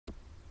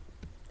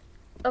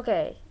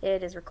Okay,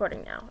 it is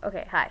recording now.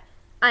 Okay, hi.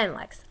 I am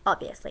Lex,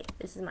 obviously.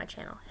 This is my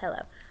channel. Hello.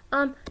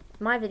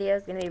 My video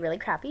is gonna be really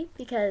crappy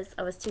because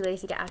I was too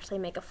lazy to actually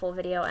make a full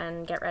video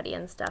and get ready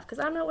and stuff because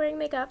I'm not wearing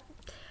makeup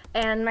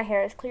and my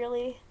hair is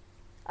clearly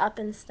up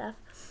and stuff.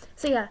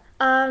 So yeah,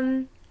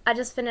 I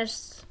just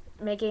finished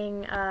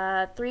making 3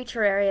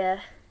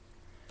 Terraria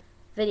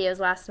videos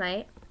last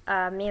night.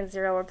 Me and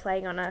Zero were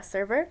playing on a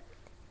server,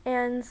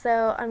 and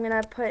so I'm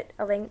gonna put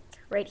a link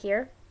right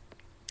here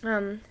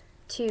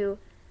to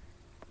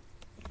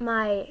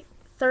my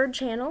 3rd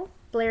channel,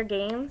 Blaairee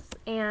Games,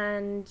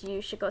 and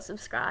you should go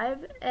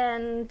subscribe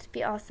and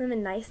be awesome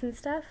and nice and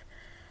stuff.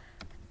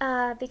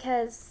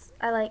 Because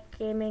I like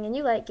gaming and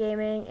you like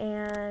gaming,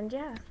 and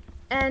yeah.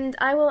 And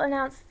I will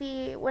announce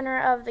the winner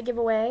of the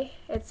giveaway.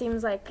 It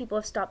seems like people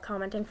have stopped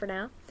commenting for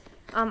now.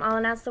 I'll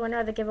announce the winner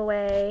of the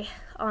giveaway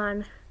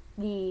on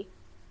I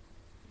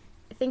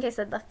think I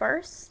said the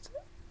 1st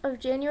of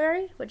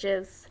January, which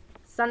is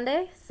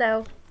Sunday.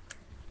 So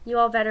you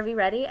all better be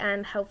ready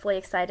and hopefully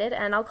excited,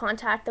 and I'll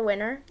contact the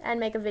winner and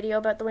make a video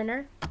about the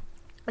winner.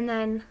 And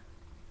then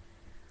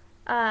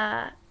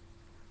I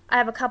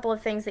have a couple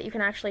of things that you can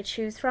actually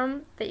choose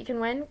from that you can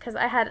win, because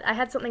I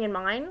had something in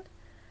mind,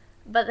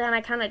 but then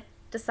I kind of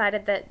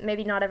decided that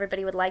maybe not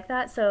everybody would like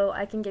that, so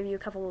I can give you a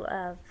couple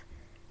of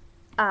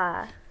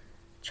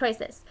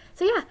choices.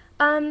 So yeah,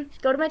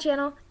 go to my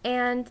channel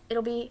and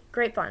it'll be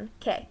great fun.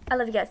 Okay, I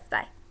love you guys.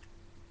 Bye.